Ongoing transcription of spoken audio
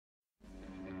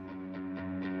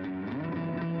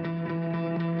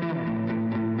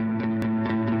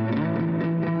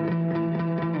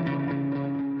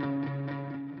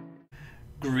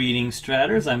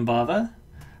Stratters, I'm Bava,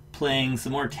 playing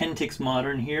some more Tentix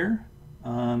Modern here.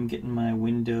 Getting my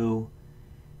window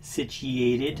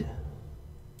situated.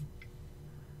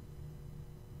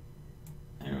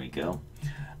 There we go.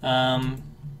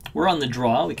 We're on the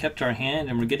draw, we kept our hand,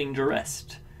 and we're getting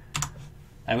duressed.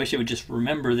 I wish it would just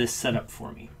remember this setup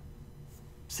for me.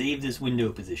 Save this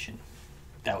window position.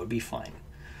 That would be fine.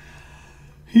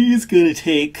 He's gonna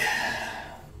take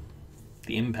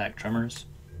the Impact Tremors.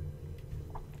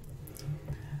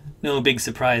 No big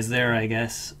surprise there, I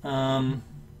guess.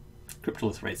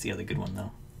 Cryptolith Right's the other good one,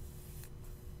 though.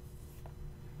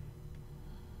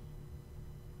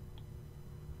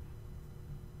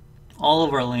 All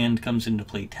of our land comes into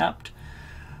play tapped,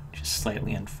 which is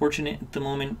slightly unfortunate at the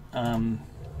moment.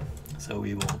 So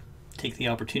we will take the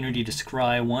opportunity to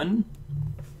scry one.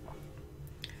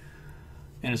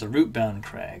 And it's a root-bound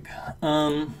crag.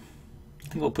 I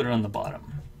think we'll put it on the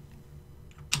bottom.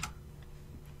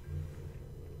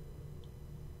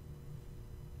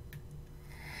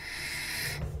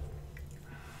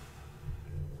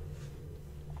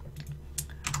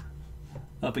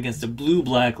 Up against a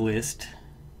blue-black list.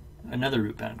 Another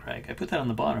root-bound crag. I put that on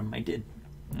the bottom. I did.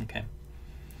 Okay.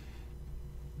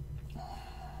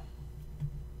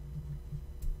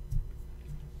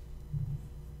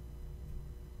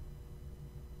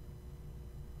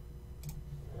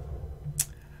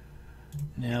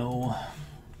 No.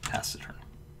 Pass the turn.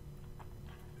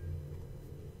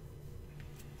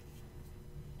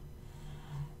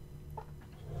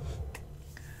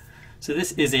 So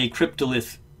this is a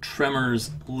Cryptolith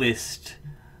Tremors list.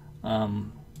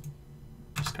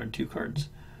 Discard 2 cards.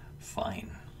 Fine.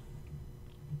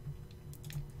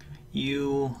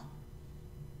 You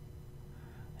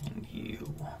and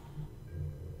you.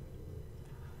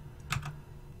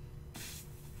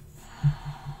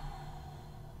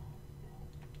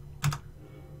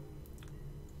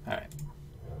 All right.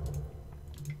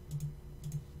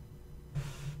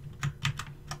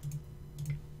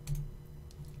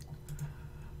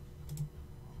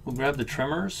 We'll grab the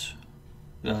Tremors,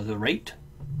 the rate,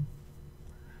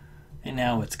 and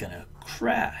now it's gonna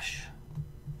crash.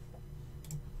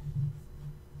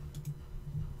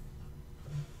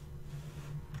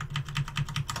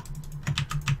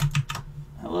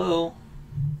 Hello.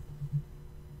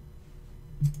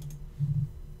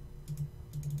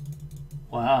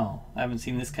 Wow, I haven't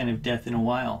seen this kind of death in a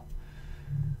while.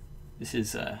 This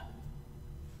is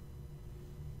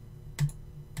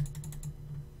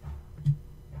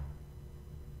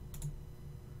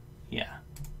yeah.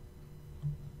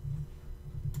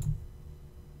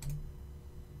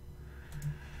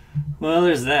 Well,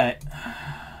 there's that.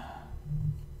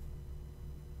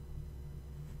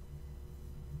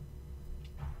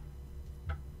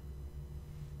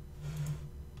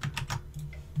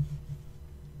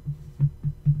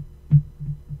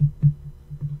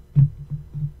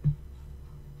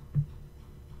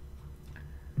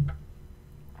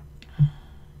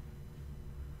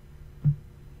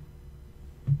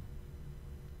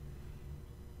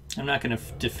 I'm not going to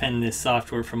defend this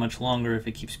software for much longer if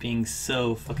it keeps being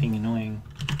so fucking annoying.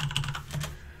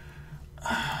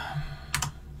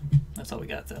 That's all we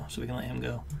got, though, so we can let him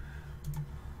go.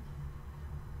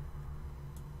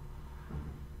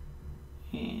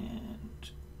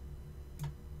 And...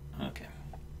 okay.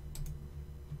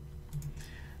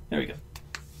 There we go.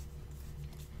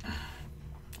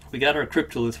 We got our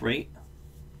Cryptolith rate.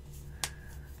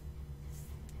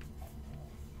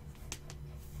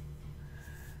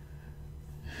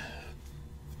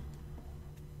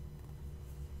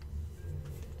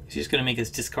 Is he just going to make us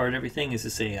discard everything? Is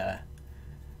this a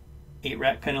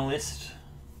 8-rack kind of list?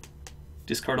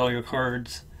 Discard all your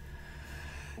cards.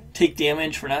 Take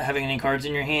damage for not having any cards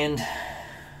in your hand.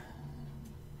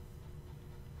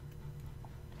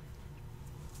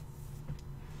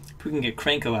 If we can get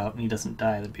Kranko out and he doesn't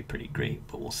die, that'd be pretty great,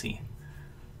 but we'll see.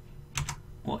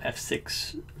 We'll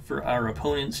F6 for our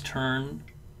opponent's turn.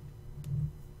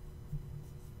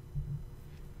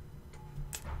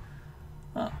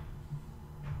 Oh.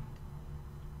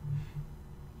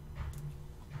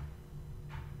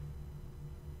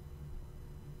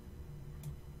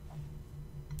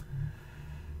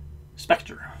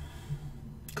 Spectre.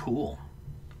 Cool.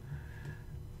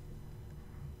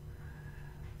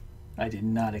 I did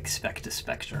not expect a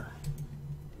Spectre.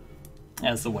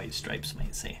 As the white stripes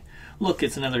might say. Look,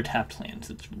 it's another tapped land.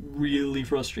 It's really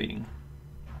frustrating.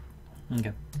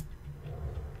 Okay.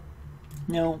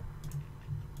 No.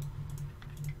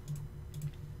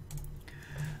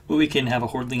 But we can have a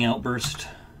Hordling Outburst.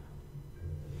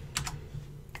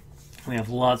 We have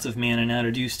lots of mana now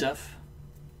to do stuff.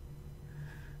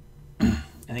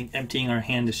 I think emptying our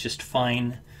hand is just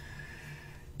fine.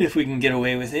 If we can get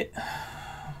away with it.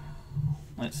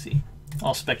 Let's see.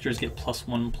 All specters get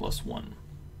 +1/+1.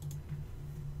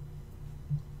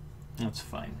 That's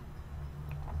fine.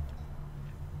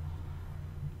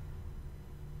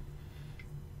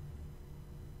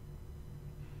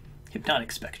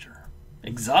 Hypnotic Spectre.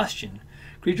 Exhaustion.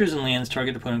 Creatures and lands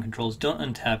target opponent controls don't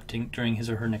untap during his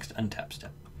or her next untap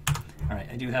step. Alright,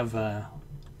 I do have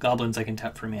goblins I can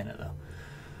tap for mana, though.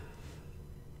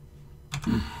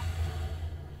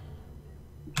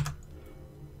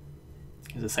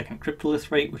 There's a second Cryptolith,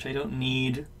 right, which I don't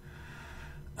need.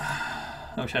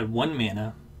 I wish I had 1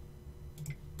 mana.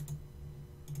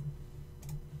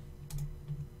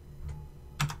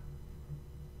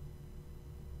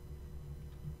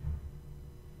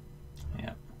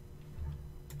 Yeah.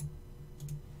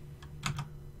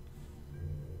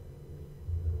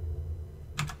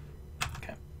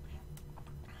 Okay.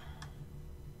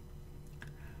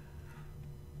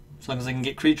 As long as I can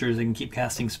get creatures, I can keep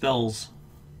casting spells.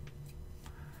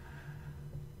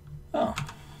 Oh.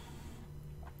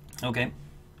 Okay.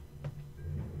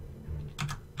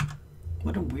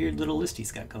 What a weird little list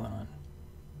he's got going on.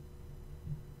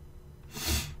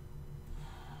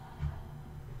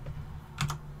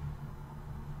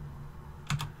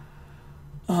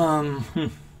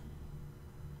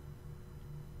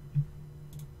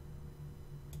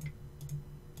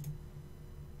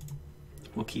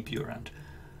 We'll keep you around.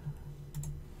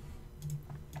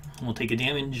 We'll take a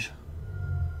damage.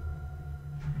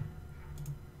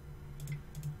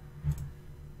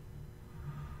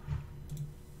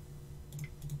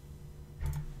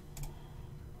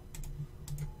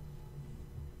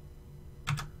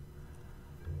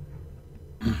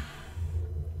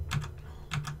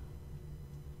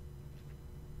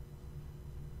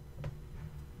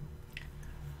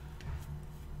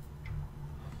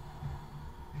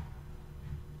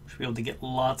 Should be able to get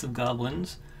lots of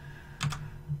goblins.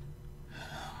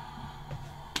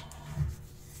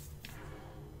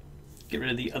 Get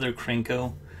rid of the other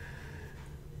Krenko,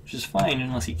 which is fine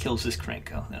unless he kills this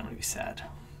Krenko. Then I'm going to be sad.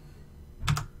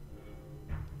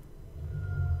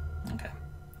 Okay.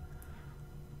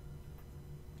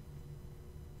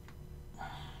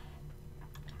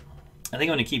 I think I'm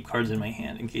going to keep cards in my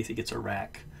hand in case he gets a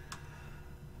rack.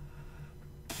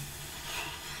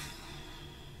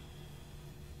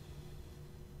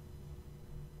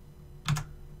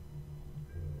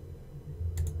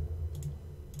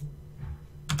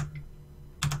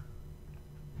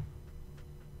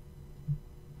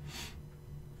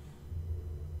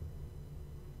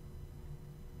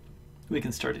 We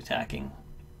can start attacking.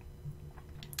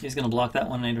 He's going to block that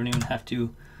one. I don't even have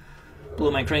to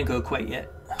blow my Krenko quite yet,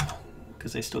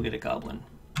 because I still get a goblin.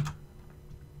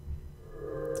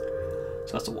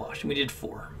 So that's a wash. And we did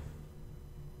 4.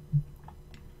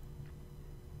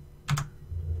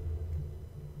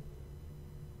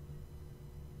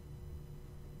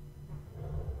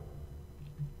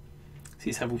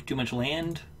 These have too much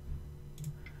land.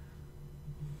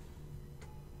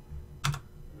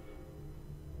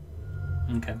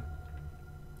 Okay.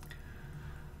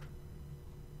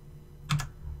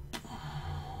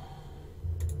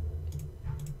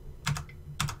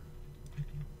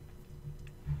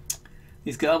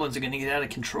 These goblins are going to get out of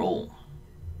control.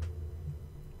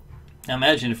 Now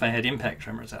imagine if I had Impact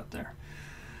Tremors out there.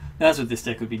 That's what this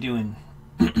deck would be doing.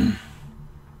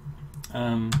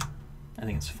 I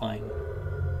think it's fine.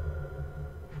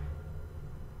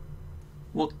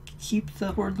 We'll keep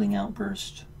the Hordling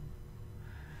Outburst.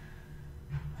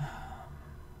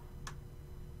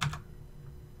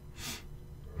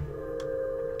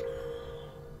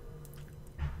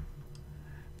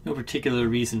 No particular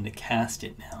reason to cast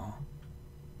it now.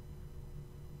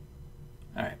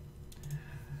 Alright.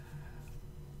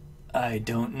 I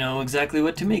don't know exactly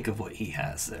what to make of what he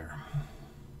has there.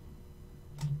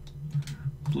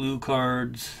 Blue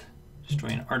cards, destroy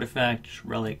an artifact,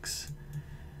 relics.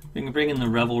 We can bring in the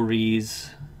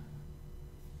Revelries.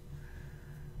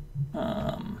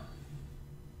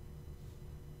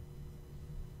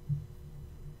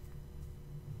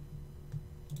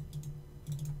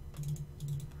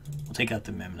 We'll take out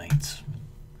the Memnites.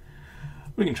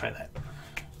 We can try that.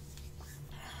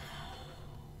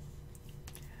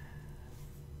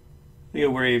 I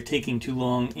get worried of taking too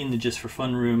long in the just for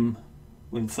fun room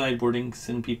when sideboarding,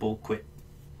 and people quit.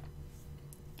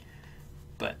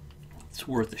 But it's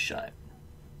worth a shot.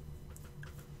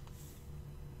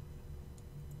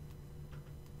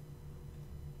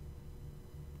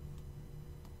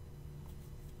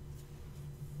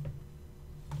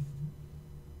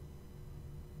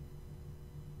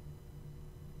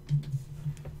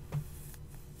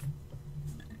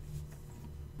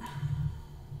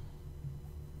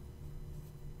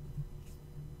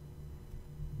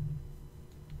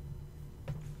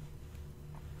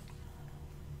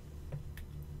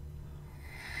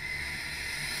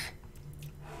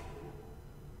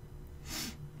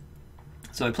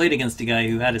 So I played against a guy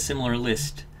who had a similar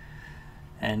list,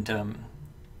 and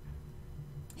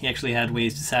he actually had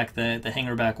ways to sack the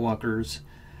hangerback walkers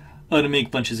to make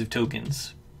bunches of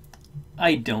tokens.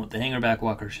 I don't. The hangerback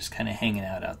walker's just kind of hanging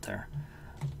out there.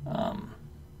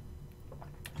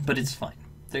 But it's fine.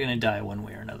 They're going to die one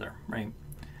way or another, right?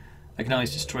 I can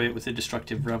always destroy it with a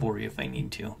destructive revelry if I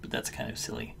need to, but that's kind of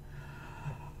silly.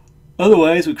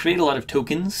 Otherwise, we create a lot of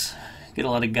tokens, get a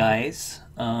lot of guys,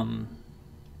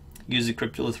 use the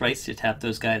Cryptolith rights to tap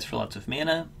those guys for lots of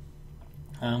mana.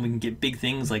 We can get big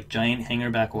things like giant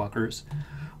hangerback walkers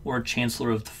or Chancellor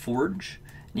of the Forge,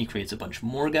 and he creates a bunch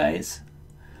more guys.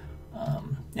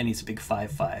 And he's a big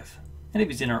 5/5. And if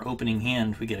he's in our opening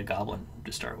hand, we get a goblin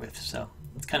to start with, so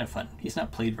it's kind of fun. He's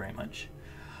not played very much.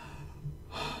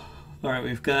 Alright,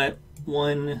 we've got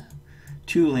 1,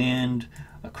 2 land,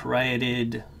 a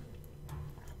Caryatid.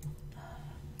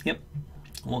 Yep,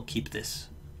 we'll keep this.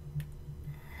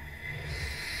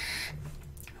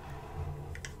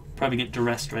 Probably get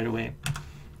duressed right away.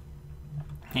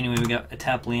 Anyway, we got a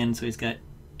tap land, so he's got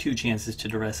 2 chances to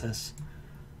duress us.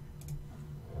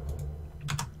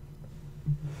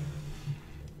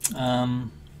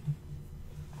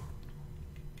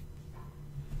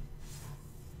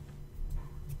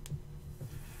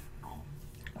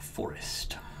 A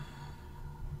forest.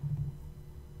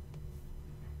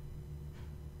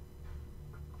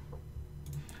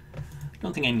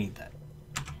 Don't think I need that.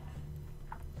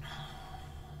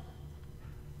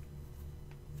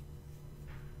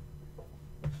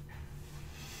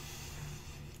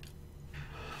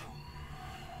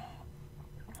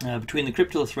 Between the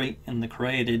Cryptolith right and the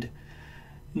Caryatid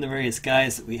and the various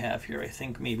guys that we have here, I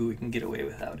think maybe we can get away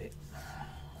without it.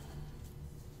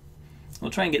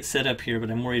 We'll try and get set up here, but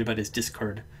I'm worried about his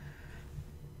discard.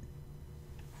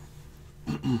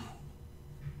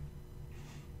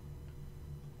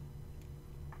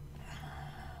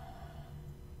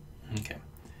 Okay.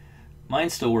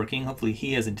 Mine's still working. Hopefully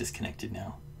he hasn't disconnected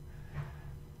now.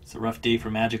 It's a rough day for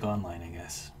Magic Online, I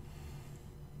guess.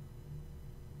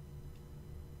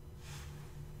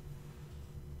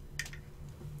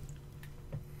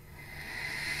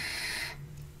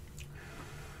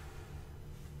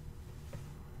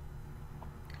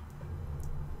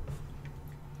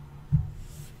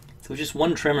 So just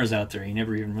 1 Tremors out there. You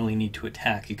never even really need to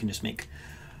attack. You can just make a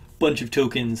bunch of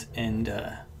tokens and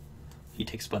he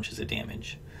takes bunches of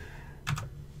damage.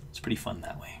 It's pretty fun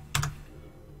that way.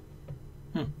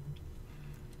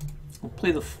 We'll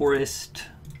play the forest.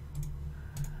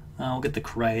 We'll get the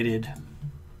Caryatid.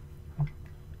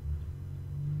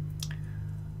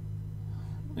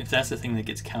 If that's the thing that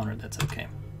gets countered, that's okay.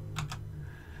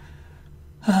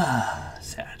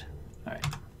 Sad. All right.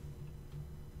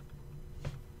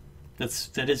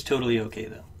 That is totally okay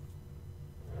though.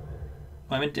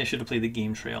 Well, I meant I should have played the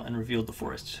game trail and revealed the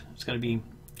forest. It's got to be.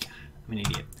 I'm an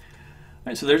idiot. All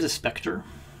right, so there's a Spectre.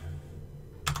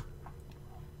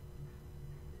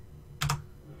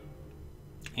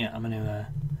 Yeah, I'm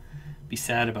gonna be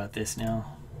sad about this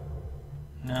now.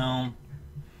 No,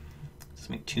 it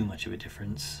doesn't make too much of a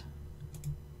difference.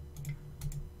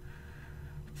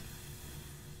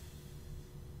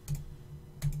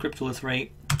 Cryptolith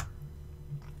right.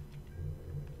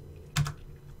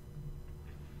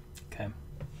 Okay.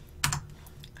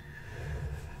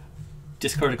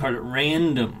 Discard a card at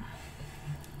random.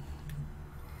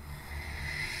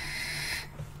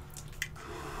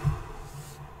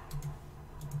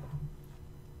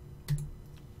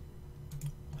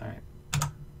 Alright.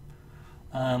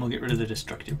 We'll get rid of the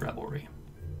Destructive Revelry.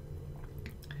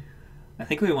 I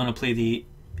think we want to play the...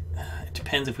 it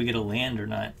depends if we get a land or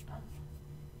not.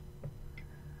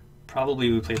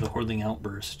 Probably we play the Hordeling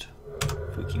Outburst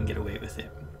if we can get away with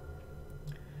it.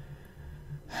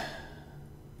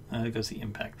 There goes the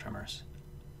Impact Tremors.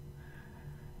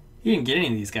 You didn't get any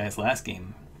of these guys last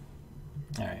game.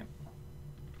 Alright.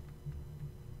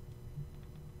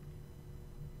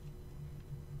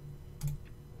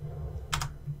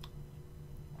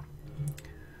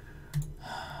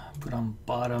 Put on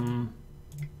bottom.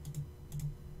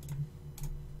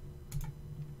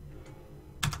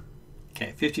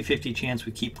 Okay, 50-50 chance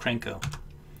we keep Krenko.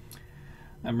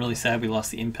 I'm really sad we lost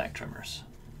the Impact Tremors.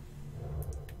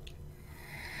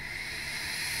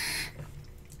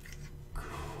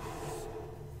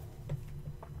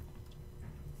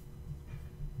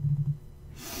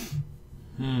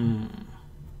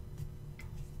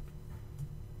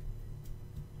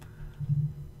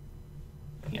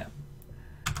 Yeah.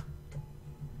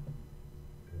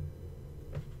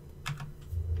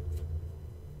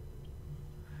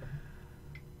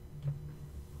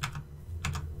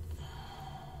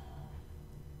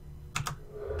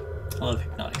 I love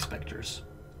Hypnotic Specters.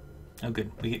 Oh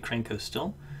good, we get Krenko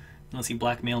still. Unless he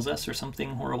blackmails us or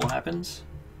something horrible happens.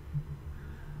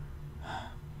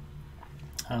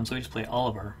 So we just play all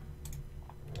of our...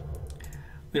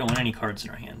 We don't want any cards in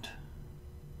our hand.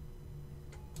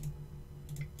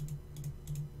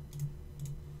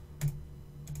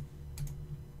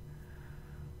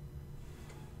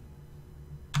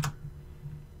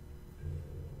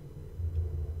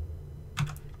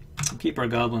 We'll keep our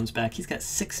goblins back. He's got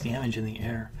 6 damage in the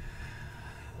air.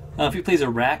 If he plays a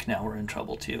rack now, we're in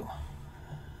trouble too.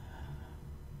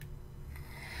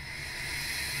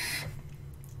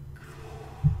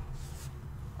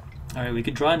 Alright, we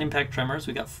could draw an Impact Tremors.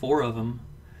 We got 4 of them.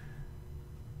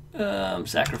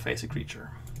 Sacrifice a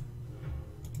creature.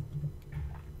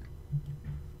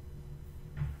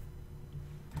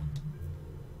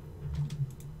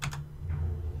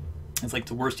 It's like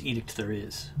the worst edict there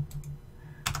is.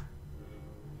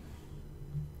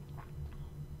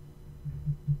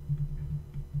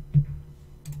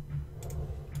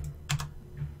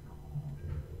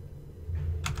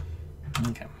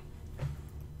 Okay.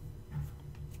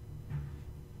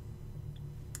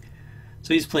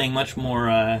 So he's playing much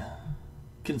more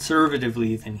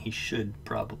conservatively than he should,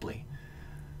 probably,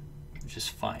 which is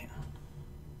fine.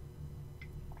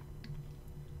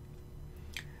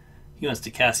 He wants to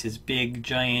cast his big,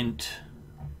 giant,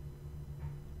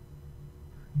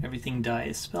 everything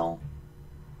dies spell.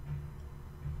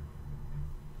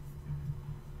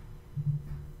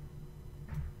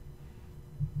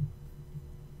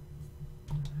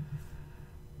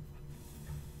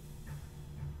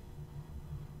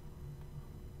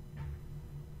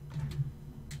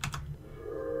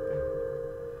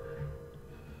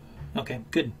 Okay,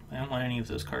 good. I don't want any of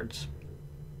those cards.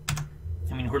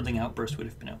 I mean, Hurtling Outburst would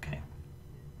have been okay.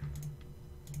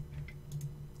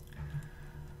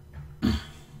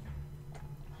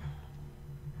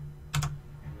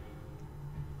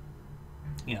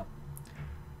 Yeah.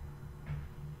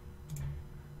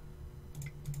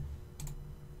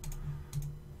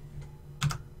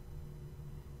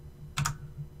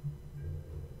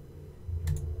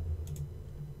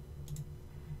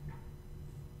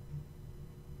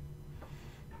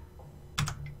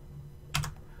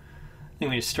 I think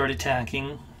we just start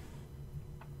attacking.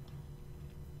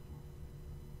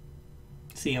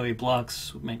 See how he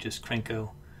blocks. We might just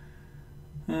Krenko.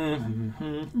 Might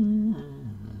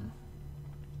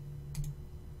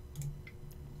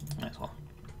as well.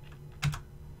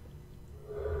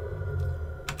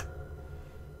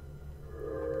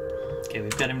 Okay,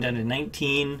 we've got him down to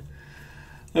 19.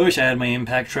 I wish I had my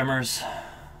Impact Tremors.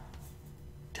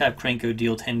 Tap Krenko,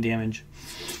 deal 10 damage.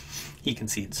 He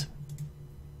concedes.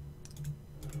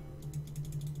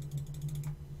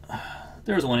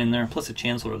 There was one in there, plus a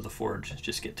Chancellor of the Forge.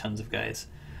 Just get tons of guys.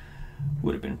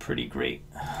 Would have been pretty great.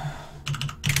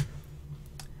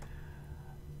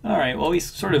 Alright, well we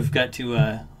sort of got to,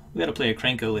 we got to play a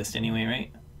Krenko list anyway,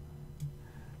 right?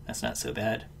 That's not so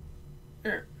bad.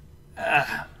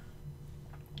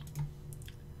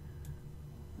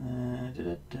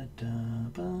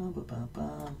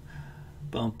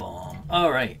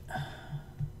 Alright.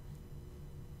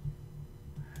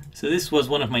 So this was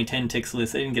one of my 10 ticks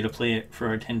lists. I didn't get to play it for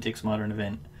our 10 ticks modern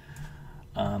event.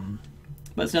 But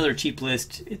it's another cheap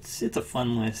list. It's a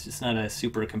fun list. It's not a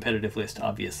super competitive list,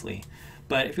 obviously.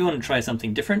 But if you want to try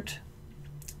something different,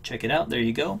 check it out. There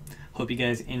you go. Hope you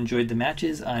guys enjoyed the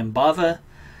matches. I'm Bava,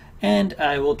 and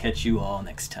I will catch you all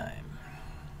next time.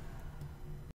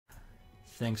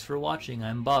 Thanks for watching.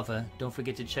 I'm Bava. Don't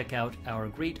forget to check out our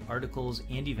great articles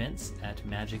and events at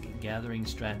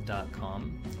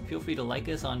magicgatheringstrat.com. Feel free to like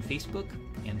us on Facebook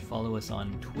and follow us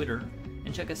on Twitter,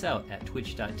 and check us out at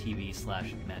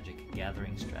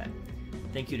twitch.tv/magicgatheringstrat.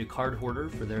 Thank you to Card Hoarder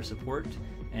for their support,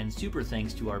 and super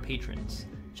thanks to our patrons.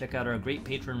 Check out our great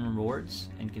patron rewards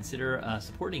and consider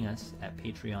supporting us at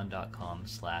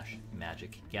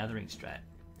patreon.com/magicgatheringstrat.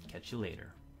 Catch you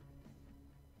later.